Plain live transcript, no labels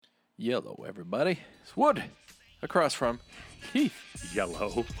Yellow, everybody. It's Wood. Across from Keith.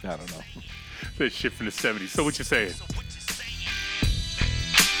 Yellow. I don't know. That shit from the 70s. So what you saying?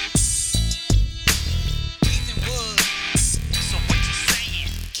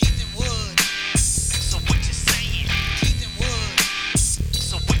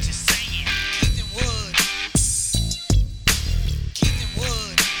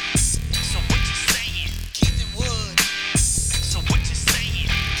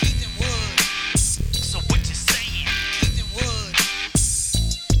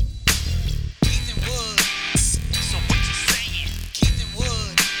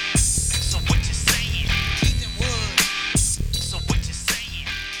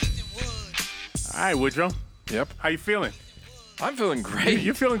 All right, Woodrow. Yep. How you feeling? I'm feeling great.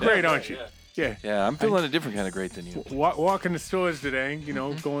 You're feeling great, aren't you? Yeah. Yeah, I'm feeling a different kind of great than you. Walking the stores today, you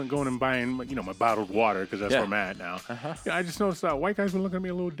know, going and buying, you know, my bottled water because that's where I'm at now. Yeah, I just noticed white guys been looking at me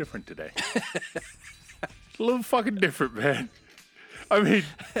a little different today. A little fucking different, man. I mean,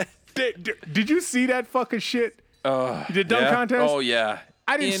 did you see that fucking shit? The dunk contest? Oh, yeah.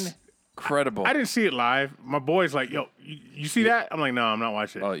 I didn't. Incredible. I didn't see it live. My boy's like, "Yo, you see that?" I'm like, "No, I'm not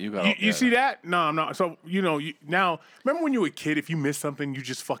watching it." Oh, you got. You see that? No, I'm not. So now, remember when you were a kid? If you missed something, you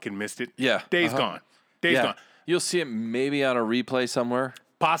just fucking missed it. Yeah. Day's gone. Day's gone. You'll see it maybe on a replay somewhere.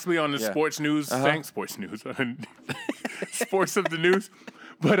 Possibly on the sports news thing. Sports news. Sports of the news.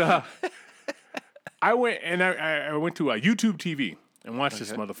 But I went and I went to YouTube TV and watched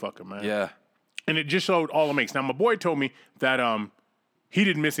this motherfucker, man. Yeah. And it just showed all the makes. Now my boy told me that he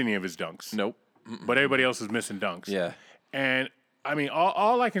didn't miss any of his dunks. Nope. But everybody else is missing dunks. Yeah. And I mean,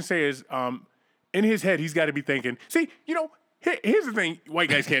 all I can say is, in his head, he's got to be thinking. See, you know, here's the thing: white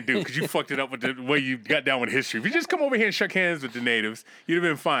guys can't do because you fucked it up with the way you got down with history. If you just come over here and shook hands with the natives, you'd have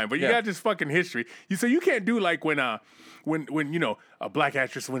been fine. But you got this fucking history. You can't do like when you know a black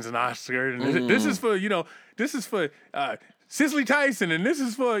actress wins an Oscar, and this is for Cicely Tyson, and this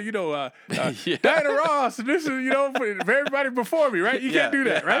is for Diana Ross, and this is for everybody before me, right? You can't do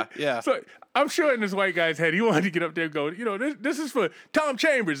that, right? Yeah. So I'm sure in this white guy's head, he wanted to get up there and go, this is for Tom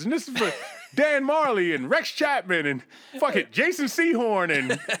Chambers, and this is for Dan Marley, and Rex Chapman, and Jason Sehorn,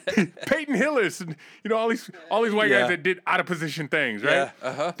 and Peyton Hillis, and all these white guys that did out of position things, right?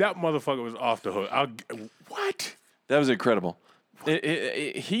 Yeah. That motherfucker was off the hook. What? That was incredible.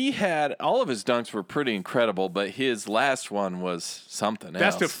 He had all of his dunks were pretty incredible, but his last one was something else.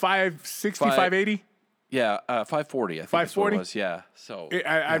 That's the 560, 580? Yeah, 540. I think 540 was. Yeah. So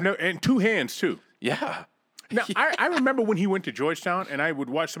I've never, and two hands too. Yeah. Now I remember when he went to Georgetown, and I would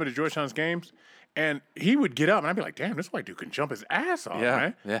watch some of the Georgetown's games, and he would get up, and I'd be like, "Damn, this white dude can jump his ass off,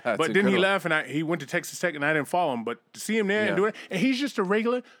 man." Yeah. But then he left, and he went to Texas Tech, and I didn't follow him. But to see him there and do it, and he's just a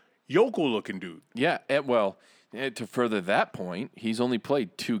regular yokel-looking dude. Yeah. To further that point, he's only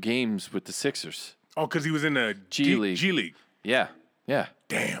played 2 games with the Sixers. Oh, because he was in the G League. G League. Yeah. Damn.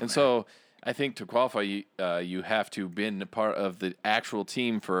 And man. so I think to qualify, you have to have been a part of the actual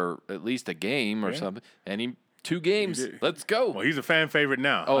team for at least a game or something. And 2 games. Let's go. Well, he's a fan favorite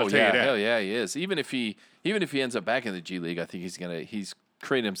now. Oh, I'll tell you that. Hell yeah, he is. Even if he ends up back in the G League, I think he's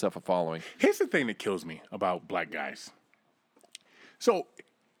created himself a following. Here's the thing that kills me about black guys. So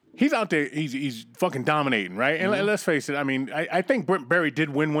he's out there, he's fucking dominating, right? And let's face it, I mean, I think Brent Berry did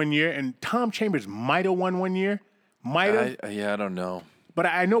win one year, and Tom Chambers might have won one year. Might have. I don't know. But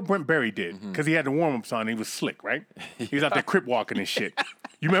I know Brent Berry did, because he had the warm-ups on, and he was slick, right? He was out there crip walking and shit. Do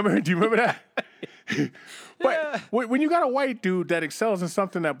you remember that? But when you got a white dude that excels in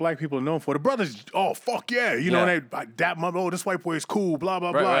something that black people are known for, the brothers, oh, fuck yeah. That mother, oh, this white boy is cool, blah,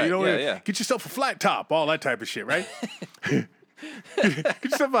 blah, blah. Right. Get yourself a flat top, all that type of shit, right? Get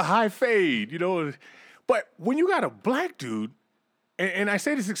yourself a high fade, But when you got a black dude, and I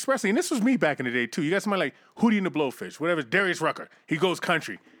say this expressly, and this was me back in the day too. You got somebody like Hootie and the Blowfish, whatever, Darius Rucker. He goes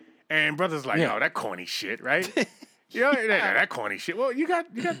country. And brothers like, oh, that corny shit, right? That corny shit. Well, you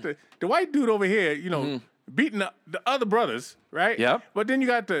got the white dude over here, beating the other brothers, right? Yep. But then you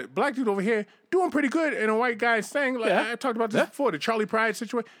got the black dude over here doing pretty good, and a white guy's saying, like I talked about this before, the Charlie Pride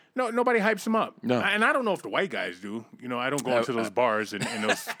situation. No, nobody hypes him up. No. And I don't know if the white guys do. I don't go into those bars and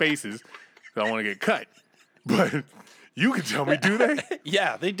those spaces because I want to get cut. But you can tell me, do they?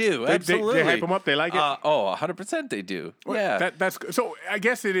 Yeah, they do. Absolutely. They hype them up. They like it. 100% they do. Well, yeah. That's so. I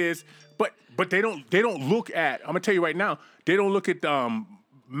guess it is, but they don't look at. I'm gonna tell you right now. They don't look at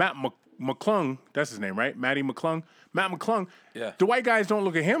Matt McClung. That's his name, right? Matty McClung. Matt McClung. Yeah. The white guys don't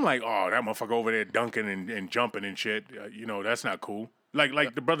look at him like, oh, that motherfucker over there dunking and jumping and shit. That's not cool.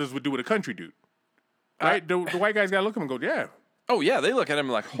 Like the brothers would do with a country dude. Right? The white guys gotta look at him and go, yeah. Oh, yeah. They look at him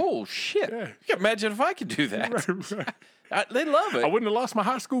like, oh, shit. Yeah. You can imagine if I could do that. Right. They love it. I wouldn't have lost my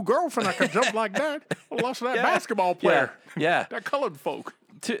high school girlfriend. I could jump like that. I lost that basketball player. Yeah. That colored folk.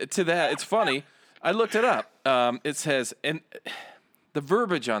 To that, it's funny. I looked it up. It says, and the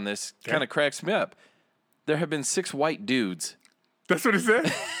verbiage on this kind of cracks me up. There have been 6 white dudes. That's what it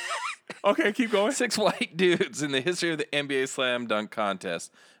said? Okay, keep going. 6 white dudes in the history of the NBA Slam Dunk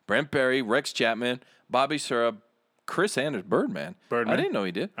Contest. Brent Berry, Rex Chapman, Bobby Sura, Chris Anders, Birdman. I didn't know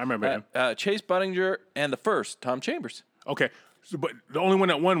he did. I remember him. Chase Budinger, and the first, Tom Chambers. Okay, but the only one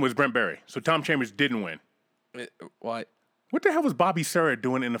that won was Brent Berry. So Tom Chambers didn't win. Why? What the hell was Bobby Sura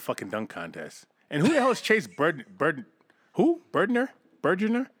doing in the fucking dunk contest? And who the hell is Chase who? Burdner?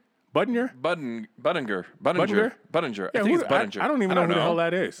 Budinger? Budinger. Yeah, I think it's Budinger. I don't even know who the hell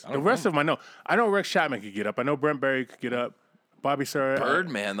that is. The rest of them I know. I know Rex Chapman could get up. I know Brent Berry could get up. Bobby Sura.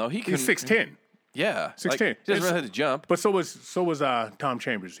 Birdman, though. He's 6'10". Yeah. 6'10". He doesn't really have to jump. But so was Tom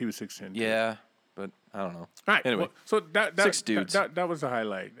Chambers. He was 6'10". Yeah, but I don't know. All right. Anyway. Well, so that 6 dudes. That was the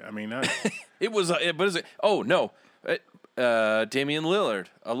highlight. I mean, It was, what is it? Oh, no. Damian Lillard,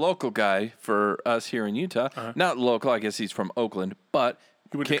 a local guy for us here in Utah. Not local, I guess he's from Oakland, but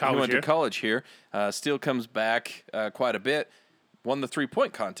he went to college here. Still comes back quite a bit. Won the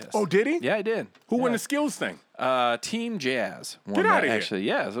 3-point contest. Oh, did he? Yeah, he did. Who won the skills thing? Team Jazz won Get that, out of here. actually.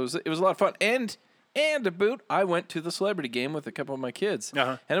 Yeah, so it was a lot of fun. And to boot, I went to the celebrity game with a couple of my kids.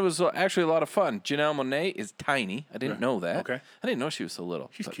 And it was actually a lot of fun. Janelle Monáe is tiny. I didn't know that. Okay. I didn't know she was so little.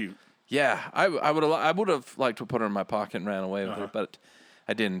 She's cute. Yeah, I would have liked to put her in my pocket and ran away with her, but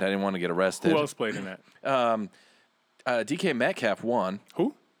I didn't. I didn't want to get arrested. Who else played in that? DK Metcalf won.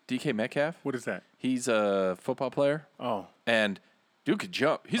 Who? DK Metcalf. What is that? He's a football player. Oh. And dude could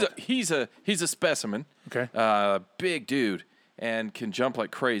jump. He's a specimen. Okay. Big dude and can jump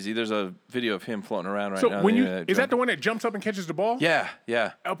like crazy. There's a video of him floating around right So now. when is that the one that jumps up and catches the ball? Yeah.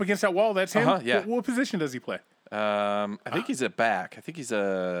 Up against that wall, that's him? Yeah. What position does he play? I think he's a back. I think he's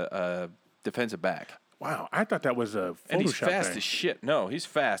a defensive back. Wow, I thought that was a Photoshop And he's fast thing. as shit. No, he's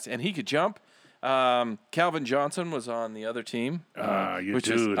fast. And he could jump. Calvin Johnson was on the other team. Huh?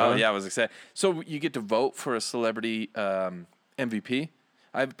 Oh, yeah, I was excited. So you get to vote for a celebrity MVP.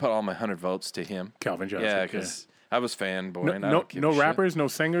 I put all my 100 votes to him. Calvin Johnson. Yeah, because I was fanboying. No rappers, no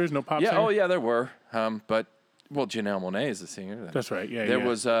singers, no pop Yeah, singers? oh, yeah, there were. But, Janelle Monáe is the singer. That's right, yeah, There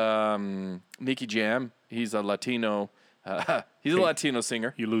was Nicky Jam. He's a Latino. He's a Latino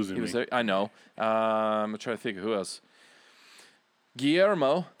singer. You're losing he was me. there. I know. I'm trying to think of who else.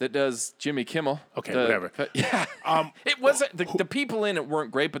 Guillermo that does Jimmy Kimmel. Okay, whatever. Yeah. It wasn't the people in it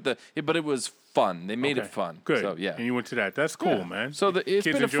weren't great, but it was fun. They made it fun. Good. So yeah. And you went to that. That's cool, man. So it's Kids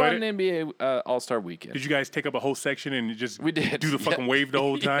been a enjoyed fun it? NBA All-Star weekend. Did you guys take up a whole section and just We did. do the fucking wave the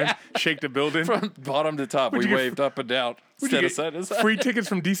whole time? Yeah. Shake the building? From bottom to top, we you get waved up and down. Would you Instead get of side to side. free tickets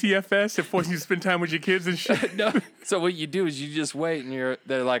from DCFS and forcing you to spend time with your kids and shit? No. So what you do is you just wait, and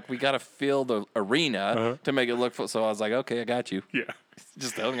they're like, we got to fill the arena to make it look full. So I was like, okay, I got you. Yeah.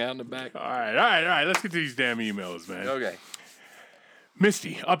 Just hung out in the back. All right. Let's get to these damn emails, man. Okay.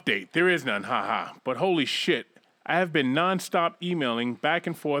 Misty, update. There is none, haha. But holy shit, I have been nonstop emailing back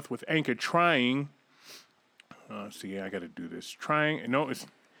and forth with Anchor trying. See, I got to do this.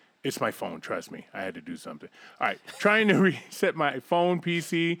 It's my phone, trust me. I had to do something. All right, trying to reset my phone,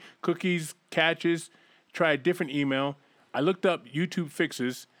 PC, cookies, caches, try a different email. I looked up YouTube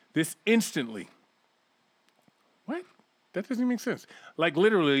fixes this instantly. What? That doesn't make sense. Like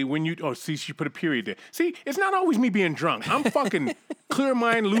literally when see, she put a period there. See, it's not always me being drunk. I'm fucking clear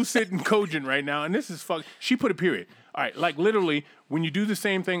mind, lucid, and cogent right now, and this is she put a period. All right, like literally when you do the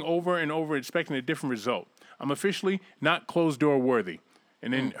same thing over and over expecting a different result. I'm officially not closed door worthy.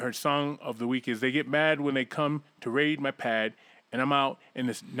 And then her song of the week is They Get Mad When They Come to Raid My Pad, and I'm out in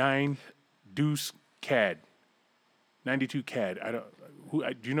this 9 deuce CAD. 92 CAD.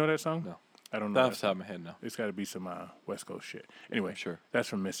 Do you know that song? No. I don't know. Off the top of my head, no. It's got to be some West Coast shit. Anyway, Sure. That's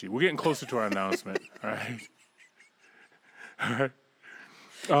from Missy. We're getting closer to our announcement. All right.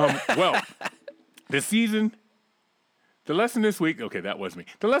 Well, the lesson this week, okay, that was me.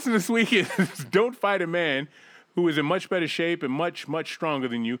 The lesson this week is don't fight a man who is in much better shape and much, much stronger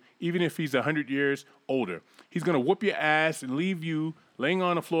than you, even if he's 100 years older. He's going to whoop your ass and leave you laying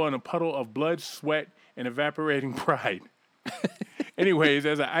on the floor in a puddle of blood, sweat, and evaporating pride. Anyways,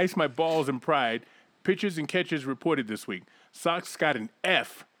 as I ice my balls in pride, pitchers and catchers reported this week. Sox got an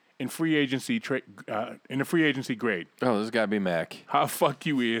F in free agency in the free agency grade. Oh, this got to be Mac. How fuck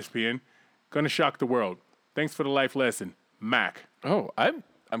you, ESPN. Gonna shock the world. Thanks for the life lesson, Mac. Oh, I'm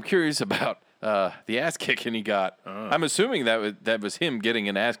curious about the ass kicking he got. I'm assuming that was him getting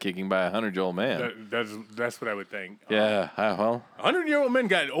an ass kicking by a 100-year-old man. That's what I would think. Yeah, well, 100-year-old men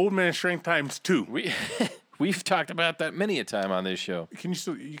got old man strength times 2. We've talked about that many a time on this show.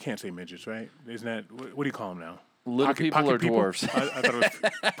 You can't say midgets, right? Isn't that what do you call them now? Little people or dwarfs. I thought it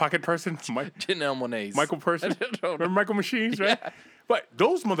was pocket person. Janelle Monáe's. Michael Person. Remember Michael Machines, right? Yeah. But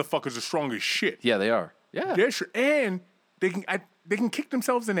those motherfuckers are strong as shit. Yeah, they are. Yeah, and they can kick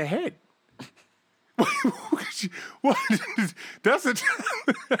themselves in the head. What? That's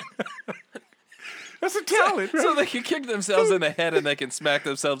a talent. So they can kick themselves in the head and they can smack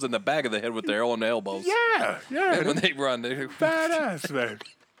themselves in the back of the head with their own elbows. Yeah. And when they run, they're badass, man.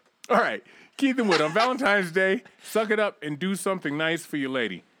 All right, Keith and Wood on Valentine's Day. Suck it up and do something nice for your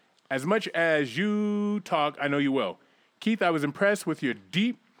lady. As much as you talk, I know you will. Keith, I was impressed with your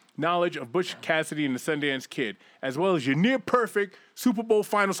deep knowledge of Butch Cassidy and the Sundance Kid, as well as your near-perfect Super Bowl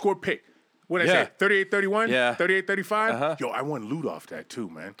final score pick. What did I say? 38-31? Yeah. 38-35? Yo, I won loot off that too,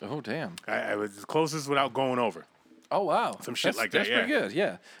 man. Oh, damn. I was the closest without going over. Oh, wow. Some shit like that, That's pretty good,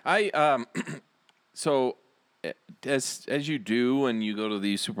 yeah. So as you do when you go to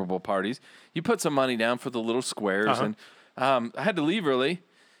these Super Bowl parties, you put some money down for the little squares. And I had to leave early,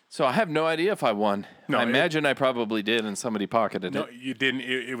 so I have no idea if I won. No, I imagine I probably did, and somebody pocketed it. No, you didn't.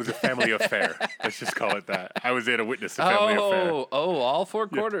 It was a family affair. Let's just call it that. I was there to witness the family affair. All 4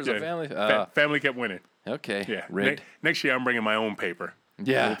 quarters of family. Family kept winning. Okay. Yeah. Next year, I'm bringing my own paper.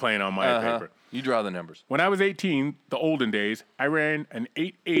 Yeah. We're playing on my paper. You draw the numbers. When I was 18, the olden days, I ran an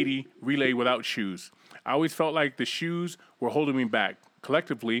 880 relay without shoes. I always felt like the shoes were holding me back.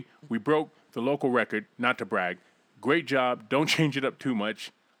 Collectively, we broke the local record, not to brag. Great job. Don't change it up too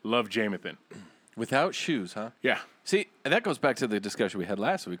much. Love, Jamathan. Without shoes, huh? Yeah. See, and that goes back to the discussion we had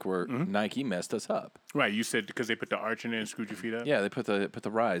last week where Nike messed us up. Right. You said because they put the arch in there and screwed your feet up? Yeah, they put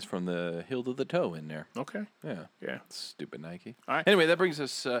the rise from the heel to the toe in there. Okay. Yeah. Stupid Nike. All right. Anyway, that brings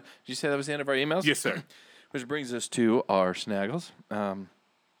us, did you say that was the end of our emails? Yes, sir. Which brings us to our snaggles.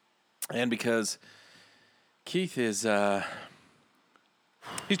 And because Keith is,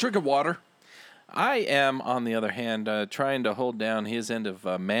 he's drinking water. I am, on the other hand, trying to hold down his end of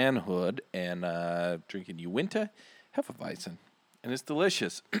manhood and drinking Uinta Hefeweizen. And it's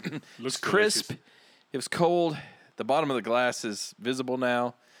delicious. It's crisp. Delicious. It was cold. The bottom of the glass is visible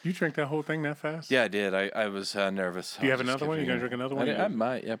now. You drank that whole thing that fast? Yeah, I did. I was nervous. Do you have another one? You going to drink another one? I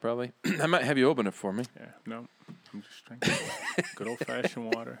might, yeah, probably. I might have you open it for me. Yeah, no. I'm just drinking good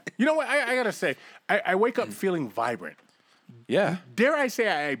old-fashioned water. You know what? I got to say, I wake up feeling vibrant. Yeah. Dare I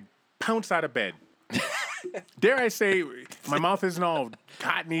say I pounce out of bed. Dare I say my mouth isn't all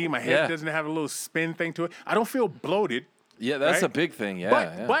cottony, my head doesn't have a little spin thing to it. I don't feel bloated. Yeah, that's a big thing,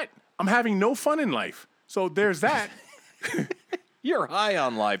 But I'm having no fun in life. So there's that. You're high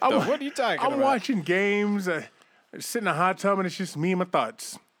on life, though. What are you talking about? I'm watching games, sit in a hot tub, and it's just me and my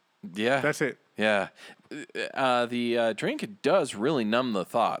thoughts. Yeah. That's it. Yeah. The drink does really numb the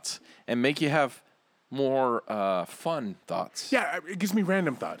thoughts and make you have more fun thoughts. Yeah, it gives me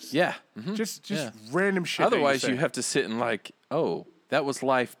random thoughts. Yeah. Mm-hmm. Just random shit. Otherwise, you have to sit and like, oh, that was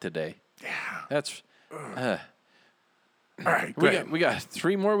life today. Yeah. That's. All right, we got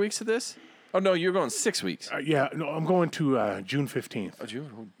 3 more weeks of this? Oh, no, you're going 6 weeks. No, I'm going to June 15th. Oh, June?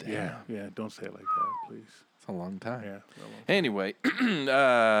 Oh, damn. Yeah, don't say it like that, please. It's a long time. Yeah. Anyway,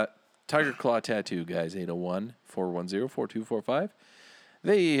 Tiger Claw Tattoo, guys, 801-410-4245.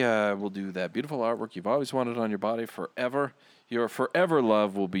 They will do that beautiful artwork you've always wanted on your body forever. Your forever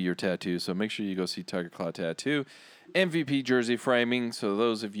love will be your tattoo, so make sure you go see Tiger Claw Tattoo. MVP jersey framing, so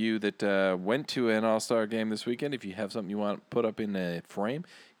those of you that went to an All-Star game this weekend, if you have something you want put up in a frame,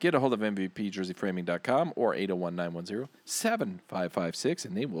 get a hold of MVPjerseyframing.com or 801-910-7556,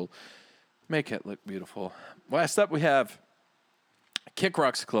 and they will make it look beautiful. Last up, we have Kick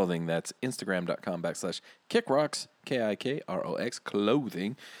Rocks Clothing. That's Instagram.com/KickRocks, KIKROX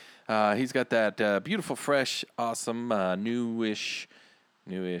Clothing. He's got that beautiful, fresh, awesome, newish.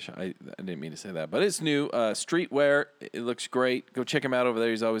 I didn't mean to say that, but it's new. Streetwear. It looks great. Go check him out over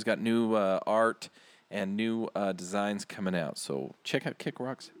there. He's always got new art and new designs coming out. So check out Kick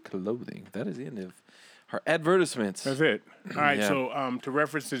Rocks Clothing. That is the end of our advertisements. That's it. All right. Yeah. So to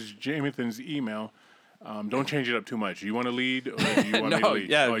reference Jamathan's email, don't change it up too much. You want to lead, or do you want me to lead?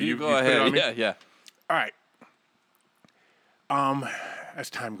 Yeah, you go ahead. Yeah. All right. As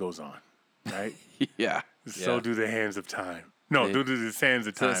time goes on, right? Yeah. So do the hands of time. No, do the sands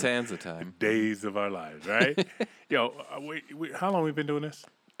of time. The sands of time. The days of our lives, right? Yo, how long we been doing this?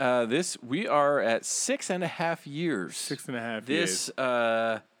 We are at 6.5 years. 6.5 years.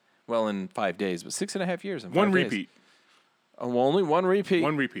 Well, in 5 days, but 6.5 years. One repeat. Only one repeat.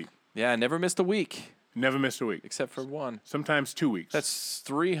 One repeat. Yeah, I never missed a week Never missed a week. except for one. Sometimes 2 weeks. That's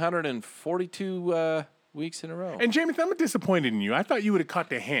 342 weeks in a row. And Jamie, I'm disappointed in you. I thought you would have caught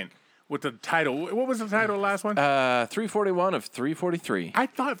the hint with the title. What was the title of the last one? 341 of 343. I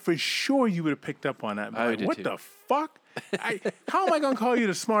thought for sure you would have picked up on that. I Like, did what too. the fuck? How am I going to call you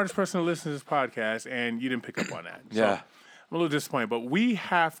the smartest person to listen to this podcast and you didn't pick up on that? So, Yeah. I'm a little disappointed, but we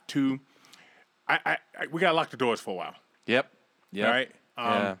have to. We got to lock the doors for a while. Yep. All right.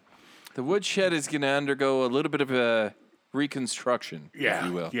 Yeah. The woodshed is going to undergo a little bit of a reconstruction, Yeah. if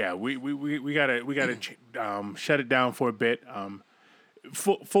you will. Yeah. We gotta shut it down for a bit.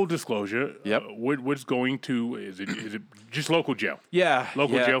 Full disclosure. Yep. What's going to is it just local jail? Yeah.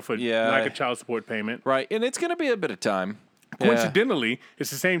 Local yeah, jail for yeah. lack of child support payment. Right, and it's going to be a bit of time. Coincidentally, it's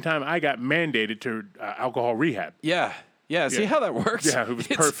the same time I got mandated to alcohol rehab. Yeah. See Yeah. how that works? Yeah, it was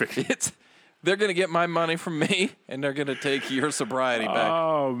perfect. They're going to get my money from me, and they're going to take your sobriety back.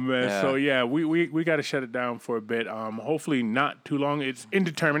 Oh man, Yeah. so yeah, we got to shut it down for a bit. Hopefully not too long. It's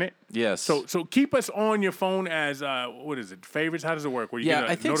indeterminate. Yes. So keep us on your phone as what is it? Favorites? How does it work? Where you Yeah, get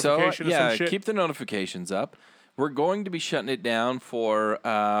a I think so. notification or Yeah, some shit? keep the notifications up. We're going to be shutting it down for,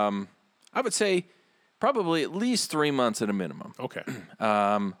 I would say, probably at least 3 months at a minimum. Okay.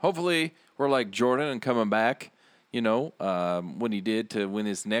 Hopefully, we're like Jordan and coming back, when he did to win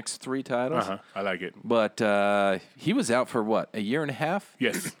his next 3 titles. I like it. But he was out for what, a year and a half?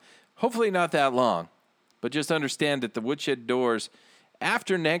 Yes. Hopefully not that long. But just understand that the woodshed doors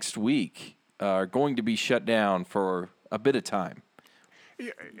after next week are going to be shut down for a bit of time.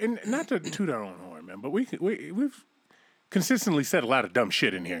 Yeah, and not to toot our own horn, man, but we've consistently said a lot of dumb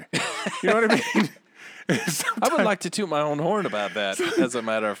shit in here. You know what I mean? I would like to toot my own horn about that, as a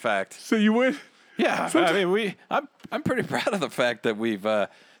matter of fact. So you would? Yeah, I mean, I'm pretty proud of the fact that we've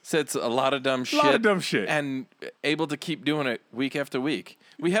said a lot of dumb shit. A lot of dumb shit. And able to keep doing it week after week.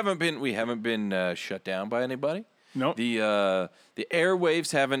 We haven't been shut down by anybody. Nope. The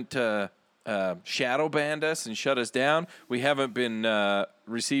airwaves haven't shadow banned us and shut us down. We haven't been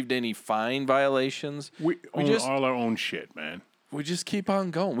received any fine violations. We own just all our own shit, man. we just keep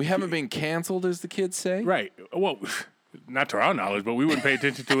on going. We haven't been canceled, as the kids say. Right. Well, not to our knowledge, but we wouldn't pay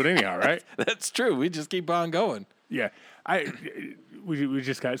attention to it anyhow, right? That's true. We just keep on going. Yeah. We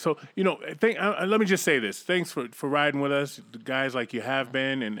just got so let me just say this. Thanks for riding with us, the guys, like you have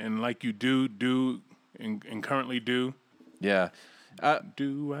been and like you do and currently do. Yeah.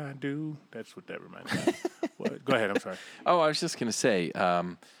 Do I do? That's what that reminds me of. What? Go ahead, I'm sorry. Oh, I was just gonna say,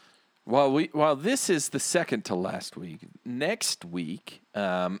 while this is the second to last week, next week,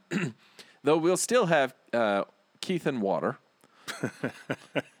 though we'll still have Keith and Water.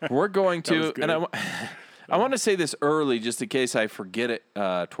 We're going to, and I want to say this early, just in case I forget it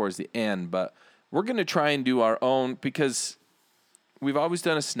towards the end. But we're going to try and do our own, because we've always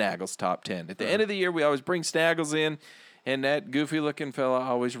done a Snaggles top 10. At the end of the year, we always bring Snaggles in, and that goofy-looking fella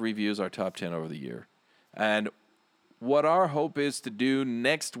always reviews our top 10 over the year. And what our hope is to do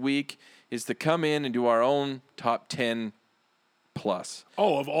next week is to come in and do our own top 10 plus.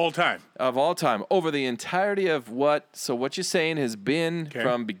 Oh, of all time. Of all time, over the entirety of what you're saying has been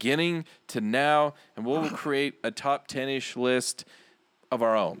from beginning to now, and we'll create a top 10-ish list of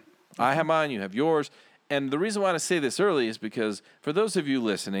our own. I have mine, you have yours. And the reason why I say this early is because for those of you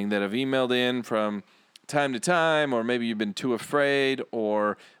listening that have emailed in from time to time, or maybe you've been too afraid,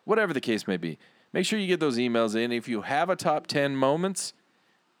 or whatever the case may be, make sure you get those emails in. If you have a top 10 moments,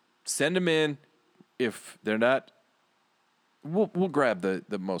 send them in. If they're not, we'll grab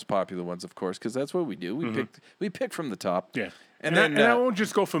the most popular ones, of course, because that's what we do. We pick from the top. Yeah. And then then I won't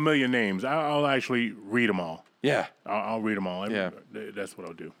just go familiar names. I'll actually read them all. yeah. I'll read them all. Yeah. That's what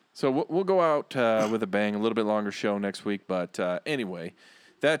I'll do. So we'll go out with a bang. A little bit longer show next week, but anyway,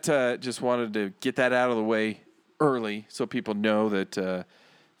 that just wanted to get that out of the way early so people know that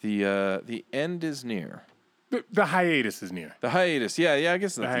the end is near. The hiatus is near. The hiatus, yeah, I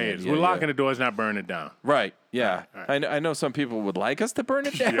guess The that's hiatus. the end, We're yeah, locking the doors, not burning it down. Right, yeah. Right. I know some people would like us to burn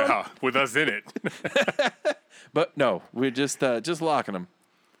it down, Yeah, with us in it. but no, we're just locking them.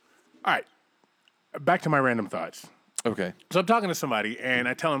 All right. Back to my random thoughts. Okay. So I'm talking to somebody, and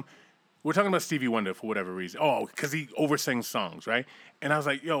I tell him, we're talking about Stevie Wonder for whatever reason. Oh, because he oversings songs, right? And I was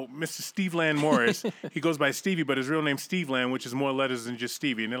like, yo, Mr. Steve Land Morris, he goes by Stevie, but his real name's Steve Land, which is more letters than just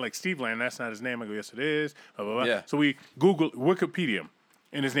Stevie. And they're like, Steve Land, that's not his name. I go, yes, it is. Blah, blah, blah. Yeah. So we Google Wikipedia him,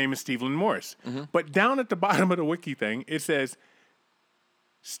 and his name is Steve Land Morris. But down at the bottom of the wiki thing, it says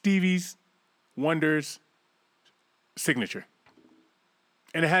Stevie's Wonder's signature.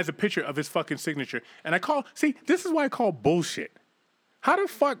 And it has a picture of his fucking signature. And this is why I call bullshit. How the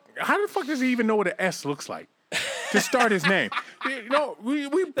fuck does he even know what an S looks like? to start his name. You know, we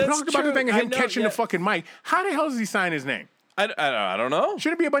talked about the true. thing of I him know, catching yeah. the fucking mic. How the hell does he sign his name? I don't know.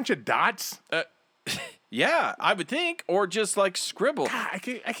 Should it be a bunch of dots? Yeah, I would think, or just like scribble. God, I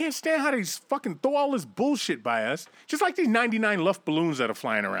can't stand how they fucking throw all this bullshit by us. Just like these 99 Luft balloons that are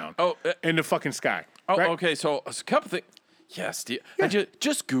flying around in the fucking sky. Oh, right? okay. So a couple things. Yeah, I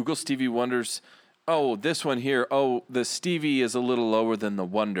just Google Stevie Wonder's. Oh, this one here. Oh, the Stevie is a little lower than the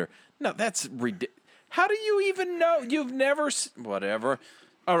Wonder. No, that's ridiculous. How do you even know? You've never. Whatever.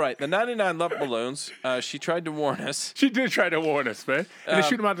 All right, the 99 Luft balloons. She tried to warn us. She did try to warn us, man. And they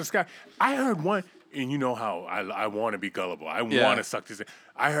shoot them out the sky. I heard one, and you know how I want to be gullible. I want to suck this in.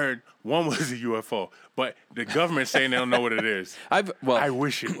 I heard one was a UFO, but the government's saying they don't know what it is. I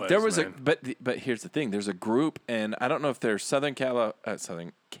wish it was. There was man. but here's the thing. There's a group, and I don't know if they're Southern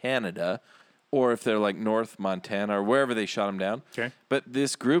Canada, or if they're like North Montana or wherever they shot them down. Okay. But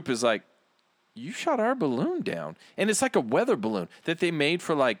this group is like, you shot our balloon down, and it's like a weather balloon that they made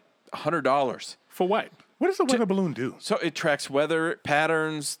for like $100. For what? What does the weather balloon do? So it tracks weather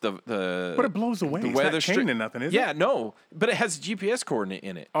patterns. But it blows away. It's not changing nothing, is it? Yeah, no. But it has a GPS coordinate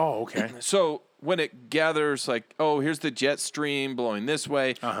in it. Oh, okay. So when it gathers, like, oh, here's the jet stream blowing this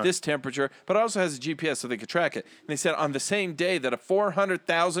way, this temperature, but it also has a GPS so they could track it. And they said on the same day that a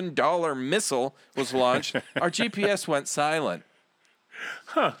 $400,000 missile was launched, our GPS went silent.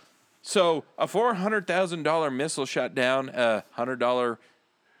 Huh. So a $400,000 missile shot down a $100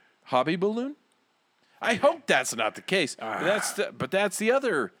 hobby balloon? I hope that's not the case. But that's the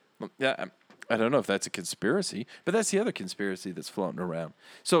other. Yeah, I don't know if that's a conspiracy, but that's the other conspiracy that's floating around.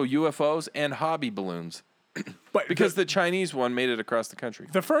 So UFOs and hobby balloons, But because the Chinese one made it across the country.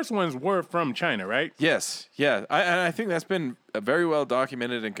 the first ones were from China, right? Yes, yeah, I think that's been very well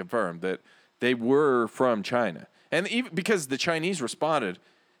documented and confirmed that they were from China, and even because the Chinese responded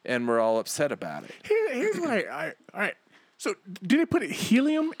and were all upset about it. Here's what all right. So did they put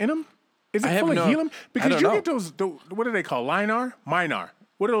helium in them? Is it I have full no- of helium? I Because don't you know. get those, what are they called? Minar?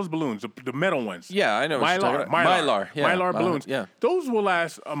 What are those balloons? The metal ones? Yeah, I know what you're talking about. Mylar, yeah. Mylar balloons. Yeah. Those will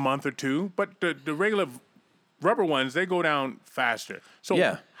last a month or two, but the regular rubber ones, they go down faster. So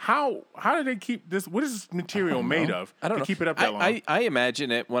Yeah. how do they keep this? What is this material made of I don't to know. keep it up that long? I imagine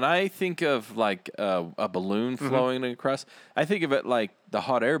it when I think of like a balloon flowing across. I think of it like the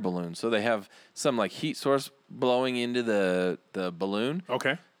hot air balloon. So they have some like heat source blowing into the balloon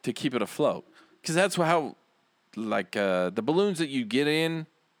Okay. to keep it afloat. Because that's how like the balloons that you get in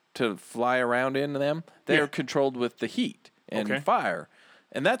to fly around in them, they Yeah. are controlled with the heat and Okay. fire,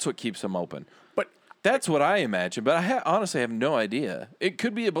 and that's what keeps them open. But That's what I imagine, but I honestly have no idea. It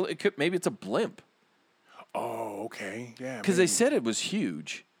could be maybe it's a blimp. okay, yeah. Because they said it was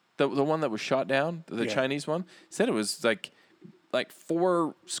huge. The one that was shot down, the Yeah. Chinese one, said it was like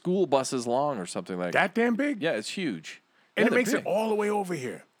 4 school buses long or something like that. that damn big, Yeah, it's huge. and Yeah, it they're makes big. it all the way over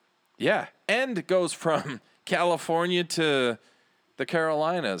here. Yeah, and it goes from California to the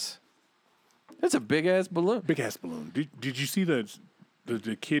Carolinas. That's a big ass balloon. Big ass balloon. Did you see the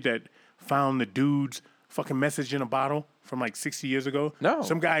kid that found the dude's fucking message in a bottle from like 60 years ago? No.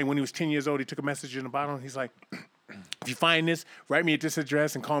 Some guy, when he was 10 years old, he took a message in a bottle and he's like, if you find this, write me at this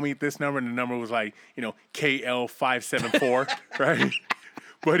address and call me at this number. And the number was like, KL574, right?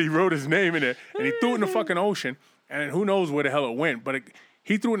 But he wrote his name in it and he threw it in the fucking ocean. And who knows where the hell it went. But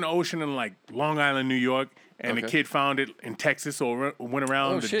he threw it in the ocean in like Long Island, New York. And the Okay. kid found it in Texas, or went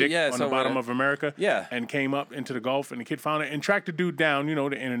around Oh, the shit, dick yeah, on the so bottom when of America. Yeah. And came up into the Gulf, and the kid found it and tracked the dude down. You know,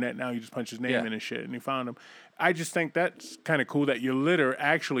 the internet now, you just punch his name Yeah. in and shit, and he found him. I just think that's kind of cool that your litter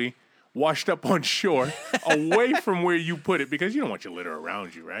actually washed up on shore away from where you put it, because you don't want your litter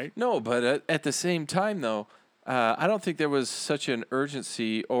around you, right? No, but at the same time, though, I don't think there was such an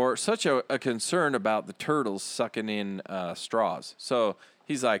urgency or such a concern about the turtles sucking in straws. So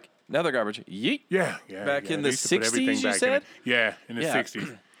he's like, another garbage, yeet. Yeah. Back in They the used to put everything 60s, you back in said? it. Yeah, in the Yeah.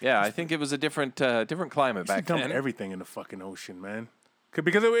 60s. Yeah, I think it was a different climate They back dumped then. everything in the fucking ocean, man.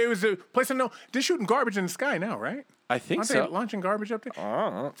 Because it was a place to know. They're shooting garbage in the sky now, right? I think Aren't so. they launching garbage up there? I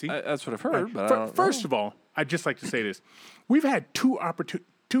don't know. See? That's what I've heard, but I don't First know. of all, I'd just like to say this. We've had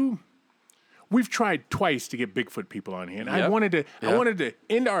we've tried twice to get Bigfoot people on here. And I Yep. wanted Yep. to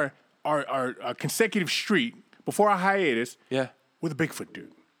end our consecutive streak before our hiatus Yeah. with a Bigfoot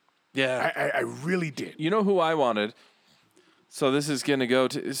dude. Yeah. I really did. You know who I wanted? So this is gonna go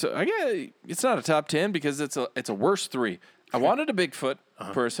to. So I get it's not a top 10 because it's a worst 3. I wanted a Bigfoot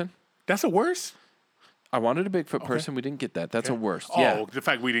person. That's a worse? I wanted a Bigfoot person. We didn't get that. That's a worst. Oh, Yeah. the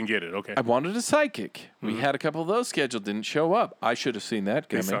fact we didn't get it. Okay. I wanted a psychic. We had a couple of those scheduled. Didn't show up. I should have seen that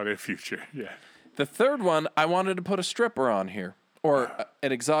They saw coming. their future. Yeah. The third one, I wanted to put a stripper on here, or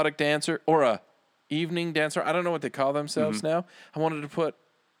an exotic dancer, or a evening dancer. I don't know what they call themselves now. I wanted to put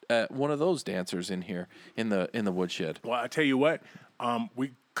one of those dancers in here in the woodshed. Well, I tell you what,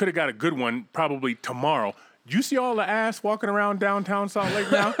 we could have got a good one probably tomorrow. You see all the ass walking around downtown Salt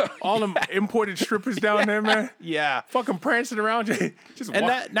Lake now? All them imported strippers down there, man? Yeah. Fucking prancing around. Just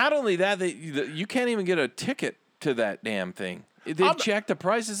And not only that, you can't even get a ticket to that damn thing. They jacked the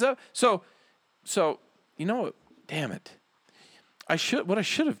prices up. So you know what? Damn it. What I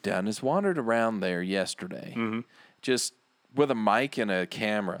should have done is wandered around there yesterday, just with a mic and a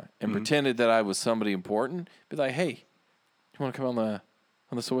camera, and pretended that I was somebody important. Be like, hey, you want to come on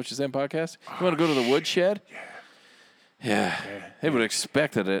the So What You Zen podcast? You want to go to the woodshed? Yeah. They would have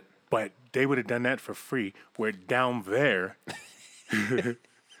expected it. But they would have done that for free. Where down there, they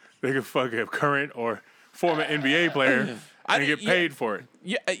could fuck a current or former NBA player and get paid for it.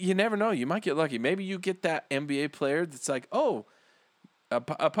 Yeah, you never know. You might get lucky. Maybe you get that NBA player that's like, oh,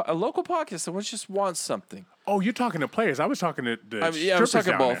 a local podcast. Someone just wants something. Oh, you're talking to players. I was talking to the I was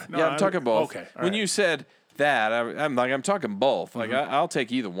talking both. No, I'm talking both. Okay. When you said that, I'm talking both. Like I'll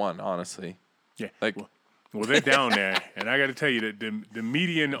take either one, honestly. Yeah. Like, well, they're down there, and I got to tell you that the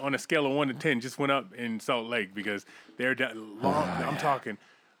median on a scale of 1 to 10 just went up in Salt Lake because they're long. I'm talking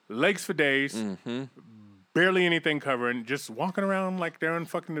lakes for days, barely anything covering, just walking around like they're on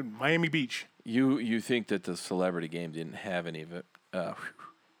fucking Miami Beach. You think that the celebrity game didn't have any of it?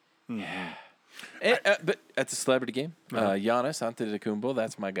 Yeah. But at the celebrity game, Giannis Antetokounmpo,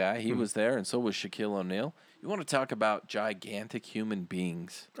 that's my guy. He was there, and so was Shaquille O'Neal. You want to talk about gigantic human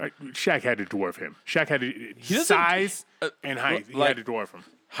beings? Shaq had to dwarf him. Shaq had size and height. He had to dwarf him.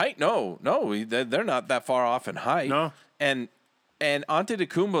 Height? No. They're not that far off in height. No. And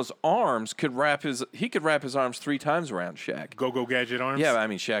Antetokounmpo's arms could wrap his arms 3 times around Shaq. Go gadget arms. Yeah, I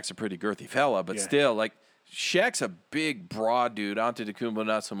mean Shaq's a pretty girthy fella, but still, like Shaq's a big, broad dude. Antetokounmpo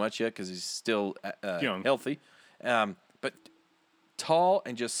not so much yet because he's still young, healthy, but tall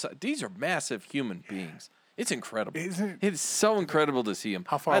and just these are massive human beings. It's incredible. It's so incredible to see him.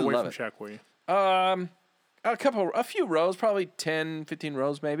 How far away from Shaq were you? A few rows, probably 10, 15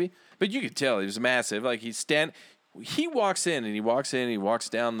 rows maybe. But you could tell he was massive. Like he walks in and he walks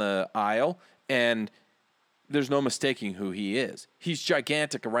down the aisle, and there's no mistaking who he is. He's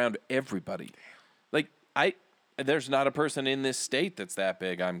gigantic around everybody. Like there's not a person in this state that's that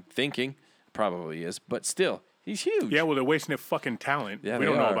big. I'm thinking probably is, but still, he's huge. Yeah, well, they're wasting their fucking talent. Yeah, we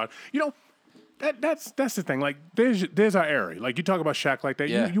don't know about. That's the thing. Like there's our area. Like you talk about Shaq like that.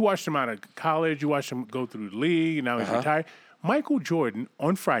 Yeah. You watched him out of college. You watched him go through the league. And now he's retired. Michael Jordan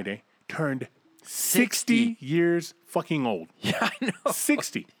on Friday turned 60 years fucking old. Yeah, I know.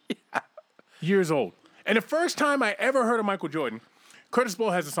 60 years old. And the first time I ever heard of Michael Jordan, Curtis Blow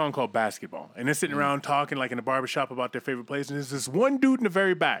has a song called Basketball. And they're sitting around talking like in a barbershop about their favorite players. And there's this one dude in the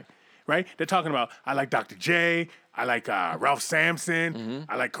very back, right? They're talking about, I like Dr. J. I like Ralph Sampson.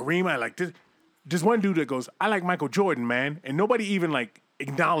 I like Kareem. I like this. There's one dude that goes, I like Michael Jordan, man. And nobody even like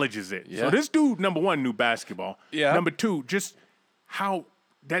acknowledges it. Yeah. So this dude, number one, knew basketball. Yeah. Number two, just how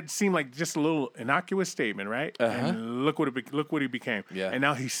that seemed like just a little innocuous statement, right? And look what he became. Yeah. And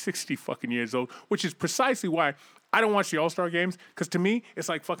now he's 60 fucking years old, which is precisely why I don't watch the All-Star games, because to me, it's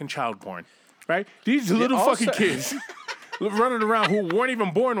like fucking child porn, right? These little fucking kids running around who weren't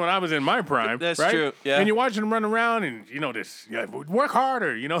even born when I was in my prime. That's right? true. Yeah. And you're watching them run around, and work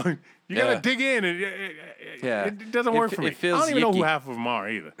harder. You gotta dig in, and it doesn't work for me. I don't even know who half of them are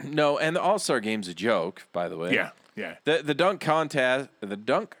either. No, and the All-Star game's a joke, by the way. Yeah. The dunk contest,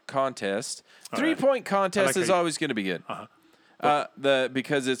 3-point contest is always going to be good.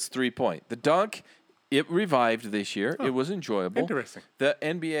 Because it's 3-point. The dunk, it revived this year. It was enjoyable. Interesting. The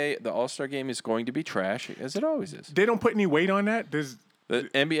NBA, the All-Star game is going to be trash, as it always is. They don't put any weight on that? The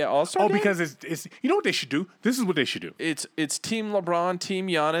NBA All-Star game? Because it's you know what they should do? This is what they should do. It's Team LeBron, Team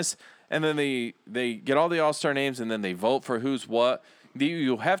Giannis, and then they get all the All-Star names, and then they vote for who's what.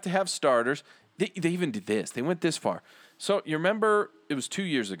 You have to have starters. They even did this. They went this far. So you remember it was 2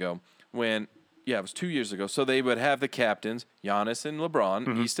 years ago it was 2 years ago. So they would have the captains, Giannis and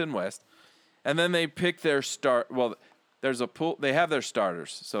LeBron, East and West. And then they pick their there's a pool. They have their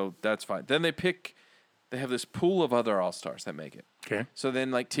starters, so that's fine. Then they have this pool of other All-Stars that make it. Okay. So then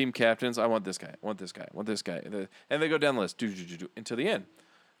like team captains, I want this guy, I want this guy, I want this guy. And they go down the list, until the end.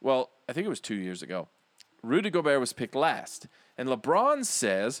 Well, I think it was 2 years ago. Rudy Gobert was picked last. And LeBron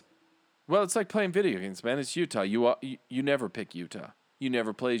says, well, it's like playing video games, man. It's Utah. You never pick Utah. You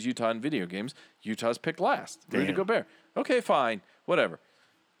never play as Utah in video games. Utah's picked last. Rudy Gobert. Okay, fine. Whatever.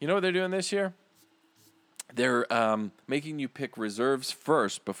 You know what they're doing this year? They're making you pick reserves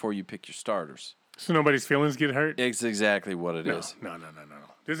first before you pick your starters. So nobody's feelings get hurt? It's exactly what it is. No.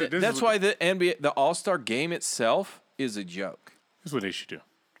 That's why the NBA, the All-Star game itself is a joke. This is what they should do,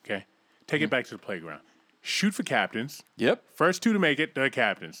 okay? Take it back to the playground. Shoot for captains. Yep. First 2 to make it, they're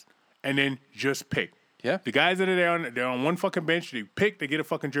captains. And then just pick. Yeah. The guys that are there, they're on one fucking bench. They pick, they get a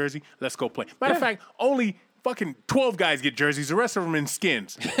fucking jersey. Let's go play. Matter of fact, only fucking 12 guys get jerseys. The rest of them in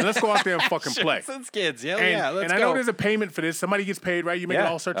skins. And let's go out there and fucking play. Some kids. Yeah, And, let's and go. I know there's a payment for this. Somebody gets paid, right? You make an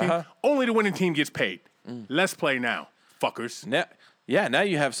all-star team. Only the winning team gets paid. Let's play now, fuckers. Now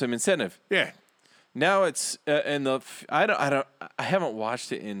you have some incentive. Yeah. Now it's I haven't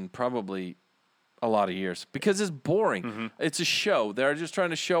watched it in probably a lot of years because it's boring. It's a show. They're just trying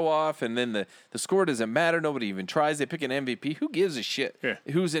to show off, and then the score doesn't matter. Nobody even tries. They pick an MVP. Who gives a shit? Yeah.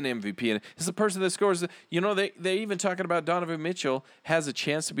 Who's an MVP? And it's the person that scores. They even talking about Donovan Mitchell has a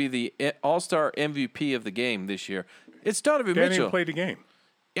chance to be the All-Star MVP of the game this year. It's Donovan They didn't Mitchell. even play the game.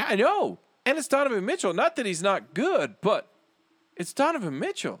 Yeah, I know. And it's Donovan Mitchell. Not that he's not good, but it's Donovan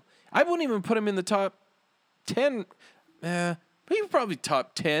Mitchell. I wouldn't even put him in the top 10. He's probably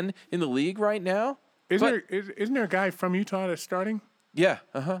top 10 in the league right now. Isn't there a guy from Utah that's starting? Yeah,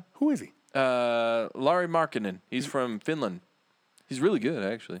 Who is he? Larry Markkinen. He's from Finland. He's really good,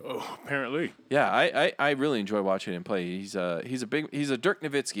 actually. Oh, apparently. Yeah, I really enjoy watching him play. He's a Dirk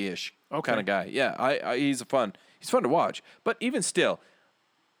Nowitzki-ish kind of guy. Yeah, he's fun to watch. But even still,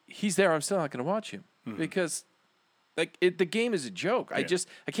 he's there. I'm still not going to watch him because the game is a joke. Yeah.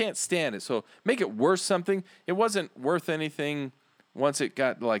 I can't stand it. So make it worth something. It wasn't worth anything once it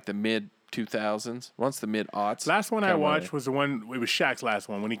got like the mid 2000s. Once the mid aughts. Last one I watched was the one. It was Shaq's last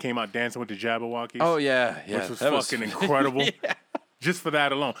one when he came out dancing with the Jabberwockies. Oh yeah, which was fucking incredible. Yeah. Just for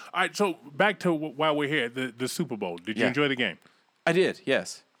that alone. All right, so back to while we're here, the Super Bowl. Did you enjoy the game? I did.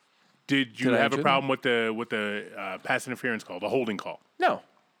 Yes. Did you Did I have a enjoy problem with the pass interference call, the holding call? No.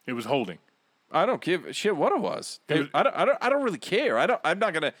 It was holding. I don't give a shit what it was. I don't really care. I'm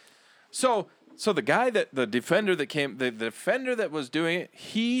not gonna. So the guy the defender that was doing it,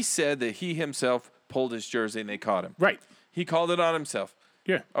 he said that he himself pulled his jersey and they caught him. Right. He called it on himself.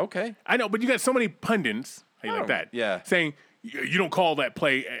 Yeah. Okay. I know, but you got so many pundits like that. Yeah. Saying you don't call that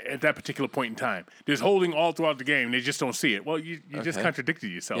play at that particular point in time. There's holding all throughout the game. They just don't see it. Well, you just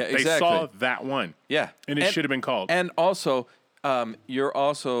contradicted yourself. Yeah, They exactly. saw that one. Yeah. And it should have been called. And also, you're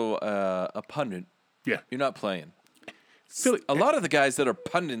also a pundit. Yeah. You're not playing. Philly, A lot of the guys that are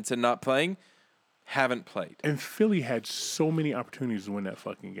pundits and not playing haven't played. and Philly had so many opportunities to win that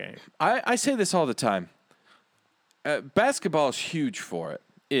fucking game. I say this all the time. Basketball is huge for it.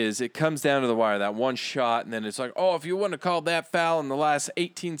 It comes down to the wire, that one shot, and then it's like, oh, if you wouldn't have called that foul in the last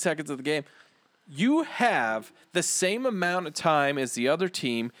 18 seconds of the game, you have the same amount of time as the other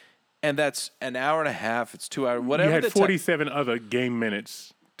team, and that's an hour and a half, it's 2 hours, whatever. You had the 47 other game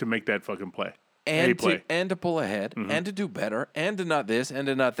minutes to make that fucking play. and play. to pull ahead, and to do better, and to not this, and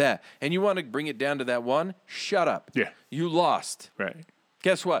to not that. And you want to bring it down to that one? Shut up. Yeah. You lost. Right.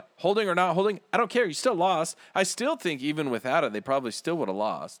 Guess what? Holding or not holding, I don't care. You still lost. I still think even without it, they probably still would have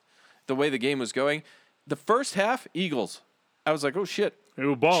lost. The way the game was going. The first half, Eagles. I was like, oh, shit. They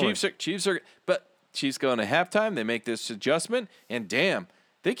were balling. Chiefs are, but Chiefs go into halftime. They make this adjustment, and damn,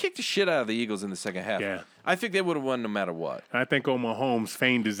 they kicked the shit out of the Eagles in the second half. Yeah. I think they would have won no matter what. I think Mahomes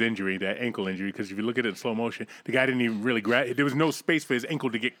feigned his injury, that ankle injury, because if you look at it in slow motion, the guy didn't even really grab. There was no space for his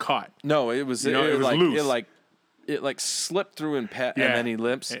ankle to get caught. No, it was You know, it was like loose. It slipped through and then he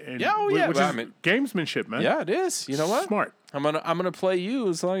limps. And- Yeah, oh yeah, which but is I mean, gamesmanship, man. yeah, it is. You know what? Smart. I'm gonna play you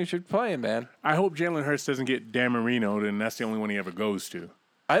as long as you're playing, man. I hope Jalen Hurts doesn't get Dan Marino, and that's the only one he ever goes to.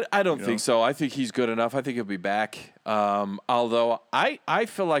 I don't think so. I think he's good enough. I think he'll be back. Although I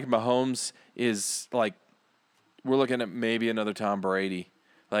feel like Mahomes is like we're looking at maybe another Tom Brady.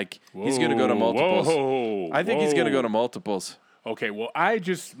 Like he's gonna go to multiples. I think he's gonna go to multiples. Okay, well,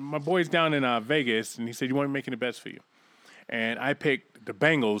 my boy's down in Vegas, and he said, you want me making the bets for you? And I picked the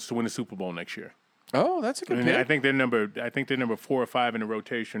Bengals to win the Super Bowl next year. Oh, that's a good And pick. I think they're number 4 or 5 in the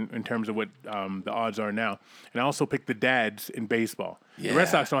rotation in terms of what the odds are now. And I also picked the dads in baseball. The Yeah. Red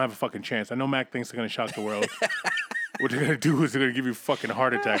Sox don't have a fucking chance. I know Mac thinks they're going to shock the world. What they're going to do is they're going to give you a fucking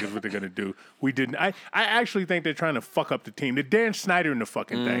heart attack is what they're going to do. We didn't. I actually think they're trying to fuck up the team. They're Dan Snyder in the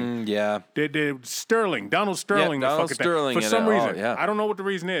fucking thing. Yeah. They're Sterling, Donald Sterling, Donald the fucking Sterling thing. For in some it. reason, Oh, yeah. I don't know what the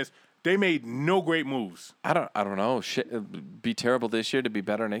reason is. They made no great moves. I don't know. Shit, be terrible this year to be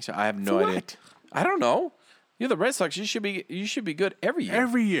better next year. I have no For idea. what? I don't know. You're the Red Sox. You should be good every year.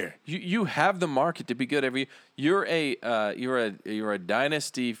 Every year. You have the market to be good every year. You're a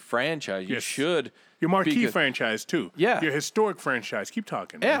dynasty franchise. You Yes. should Your be marquee good. franchise, too. Yeah. Your historic franchise. Keep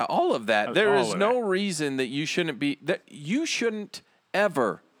talking. Man. Yeah, all of that. There all is of no that. reason that you shouldn't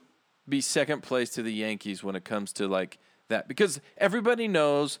ever be second place to the Yankees when it comes to like that, because everybody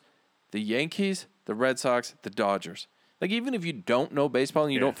knows the Yankees, the Red Sox, the Dodgers. Like, even if you don't know baseball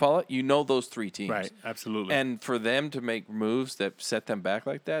and you don't follow it, you know those three teams. Right, absolutely. And for them to make moves that set them back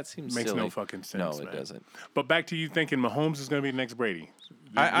like that seems Makes silly. no fucking sense. No, it doesn't. But back to you thinking Mahomes is going to be the next Brady.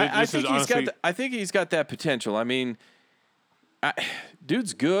 I This is think honestly- I think he's got that potential. I mean,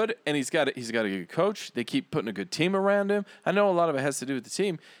 dude's good, and he's got a good coach. They keep putting a good team around him. I know a lot of it has to do with the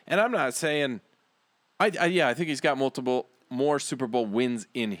team, and I'm not saying. I think he's got more Super Bowl wins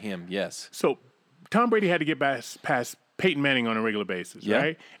in him. Yes. So Tom Brady had to get past Peyton Manning on a regular basis, Yeah.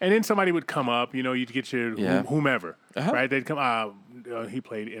 right? And then somebody would come up, you'd get your whomever, right? They'd come. He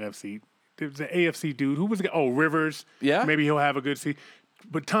played NFC. There was an AFC dude. Who was it? Oh, Rivers. Yeah. Maybe he'll have a good season.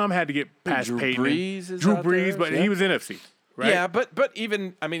 But Tom had to get past Drew Peyton. Brees is Drew out Brees, there, but yeah. he was NFC, right? Yeah, but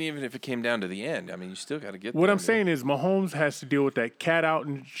even if it came down to the end, I mean, you still got to get. What there, I'm dude. saying is Mahomes has to deal with that cat out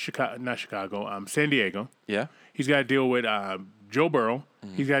in San Diego. Yeah. He's got to deal with Joe Burrow.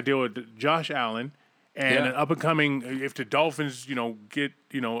 He's got to deal with Josh Allen. And Yeah. an up and coming, if the Dolphins, get,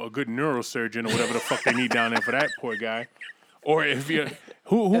 a good neurosurgeon or whatever the fuck they need down there for that poor guy. Or if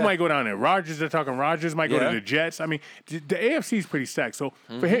who might go down there? Rodgers, they're talking Rodgers might go to the Jets. I mean, the AFC is pretty stacked. So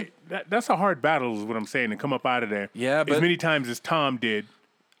for him, that's a hard battle is what I'm saying, to come up out of there. Yeah, as but- many times as Tom did.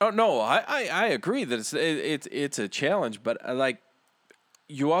 Oh no, I agree that it's a challenge, but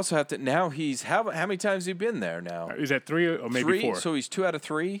you also have to now. He's how many times has he been there now? Is that 3 or maybe 3. 4? So he's 2 out of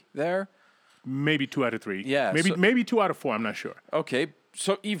 3 there. Maybe 2 out of 3. Yeah, Maybe 2 out of 4. I'm not sure. Okay,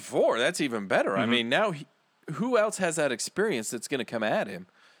 so E4, that's even better. I mean, now who else has that experience that's going to come at him?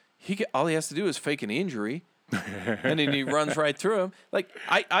 All he has to do is fake an injury, and then he runs right through him. Like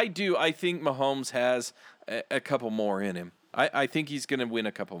I think Mahomes has a couple more in him. I think he's going to win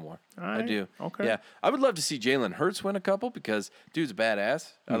a couple more. All I right, do. okay. Yeah, I would love to see Jalen Hurts win a couple because dude's a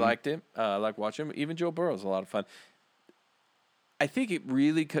badass. I liked him. I like watching him. Even Joe Burrow's a lot of fun. I think it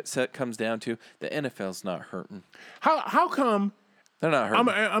really comes down to the NFL's not hurting. How come They're not hurting.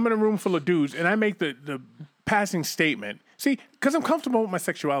 I'm in a room full of dudes and I make the passing statement? See, because I'm comfortable with my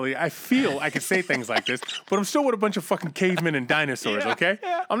sexuality, I feel I can say things like this, but I'm still with a bunch of fucking cavemen and dinosaurs, okay?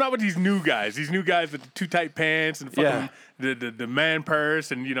 Yeah. I'm not with these new guys with the too tight pants and fucking the man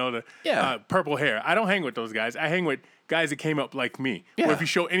purse and, the purple hair. I don't hang with those guys. I hang with guys that came up like me. Yeah. Where if you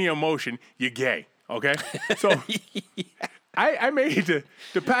show any emotion, you're gay, okay? So I made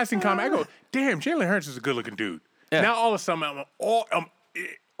the passing comment. I go, damn, Jalen Hurts is a good-looking dude. Yeah. Now all of a sudden, I'm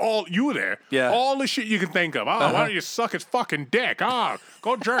all you were there. Yeah. All the shit you can think of. Oh, why don't you suck his fucking dick? Oh,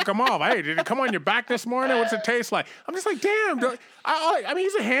 go jerk him off. Hey, did it come on your back this morning? What's it taste like? I'm just like, damn. Dude. I mean,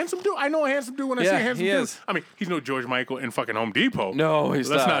 he's a handsome dude. I know a handsome dude when I see a handsome he dude. is. I mean, he's no George Michael in fucking Home Depot. No,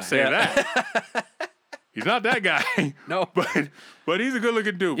 he's Let's not. not say that. He's not that guy. No. but he's a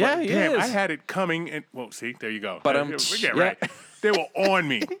good-looking dude. Yeah, but he damn, is. I had it coming. And well, see, there you go. But yeah, right. They were on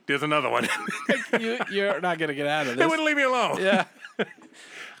me. There's another one. You're not gonna get out of They this. wouldn't leave me alone. Yeah.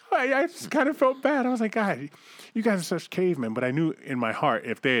 I just kind of felt bad. I was like, God, you guys are such cavemen. But I knew in my heart,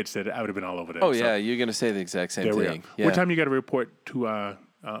 if they had said it, I would have been all over that. Oh So, yeah, you're gonna say the exact same there we thing. are. Yeah. What time you got to report to?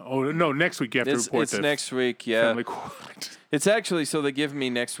 Next week you have to report It's to next week. Yeah. family court. It's actually so they give me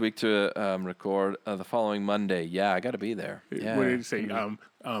next week to record the following Monday. Yeah, I got to be there. Yeah. What did it say?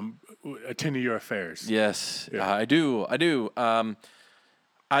 Attend to your affairs. Yes, Yeah. I do.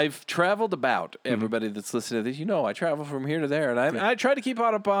 I've traveled about. Everybody that's listening to this, I travel from here to there, and I try to keep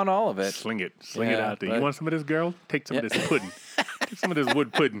up on all of it. Sling it Yeah, out there. but- You want some of this, girl? Take some of this pudding. Take some of this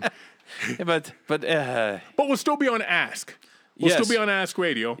wood pudding. Yeah, but But we'll still be on Ask. We'll Yes. still be on Ask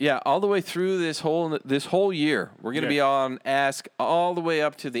Radio. yeah, all the way through this whole year, we're gonna Yeah. be on Ask all the way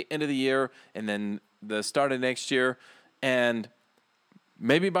up to the end of the year, and then the start of next year, and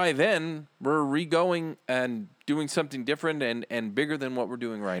maybe by then we're re-going and doing something different and bigger than what we're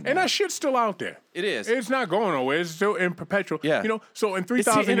doing right now. And that shit's still out there. It is. It's not going nowhere. It's still in perpetual. Yeah. So in It's the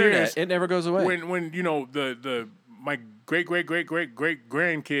 3,000 internet. years, It never goes away. when the my great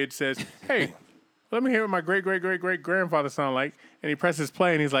grandkid says, "Hey, let me hear what my great grandfather sound like," and he presses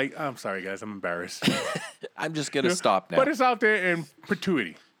play and he's like, "I'm sorry, guys, I'm embarrassed." I'm just gonna stop now. But it's out there in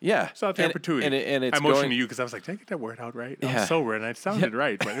perpetuity. yeah, It's out there in perpetuity. and it's I motioned going. to you because I was like, "Did I get that word out right?" Yeah. I'm sober and I sounded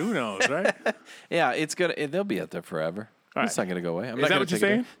right, but who knows, right? Yeah, they'll be out there forever. All It's right. not going to go away. I'm Is not that gonna what you're take it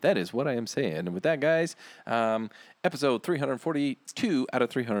saying? away. That is what I am saying. And with that, guys, episode 342 out of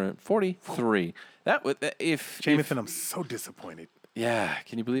 343. Jameson, I'm so disappointed. Yeah,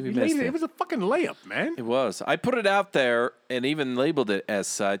 can you believe he He missed laid it. it? It was a fucking layup, man. It was. I put it out there and even labeled it as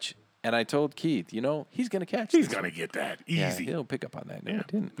such. And I told Keith, he's going to catch He's this gonna get that Yeah, easy. he'll pick up on that. No, Yeah. I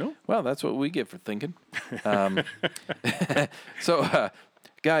didn't. No? Well, that's what we get for thinking. So,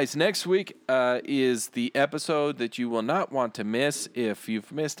 Guys, next week is the episode that you will not want to miss. If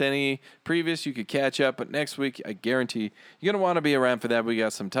you've missed any previous, you could catch up. But next week, I guarantee you're going to want to be around for that. We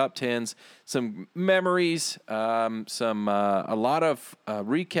got some top 10s, some memories, a lot of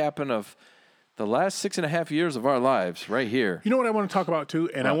recapping of the last 6.5 years of our lives right here. You know what I want to talk about, too?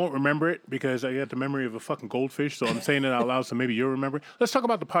 And I won't remember it because I got the memory of a fucking goldfish. So I'm saying it out loud so maybe you'll remember it. Let's talk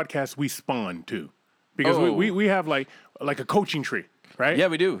about the podcast we spawned, too. Because we have like a coaching tree. Right? Yeah,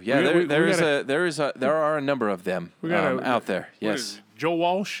 we do. Yeah, there are a number of them out there. Yes. Joe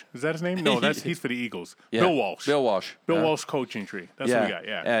Walsh, is that his name? No, he's for the Eagles. Yeah. Bill Walsh. Bill Walsh coaching tree. That's what we got.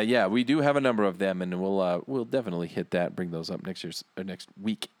 Yeah. Yeah, we do have a number of them, and we'll definitely hit that. Bring those up next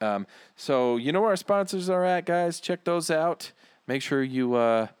week. So you know where our sponsors are at, guys. Check those out. Make sure you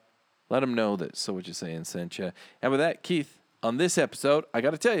let them know that So What You Saying sent you. And with that, Keith, on this episode, I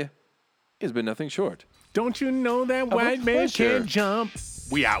got to tell you, it's been nothing short. Don't you know that white man can't jump?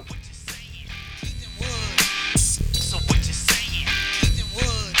 We out.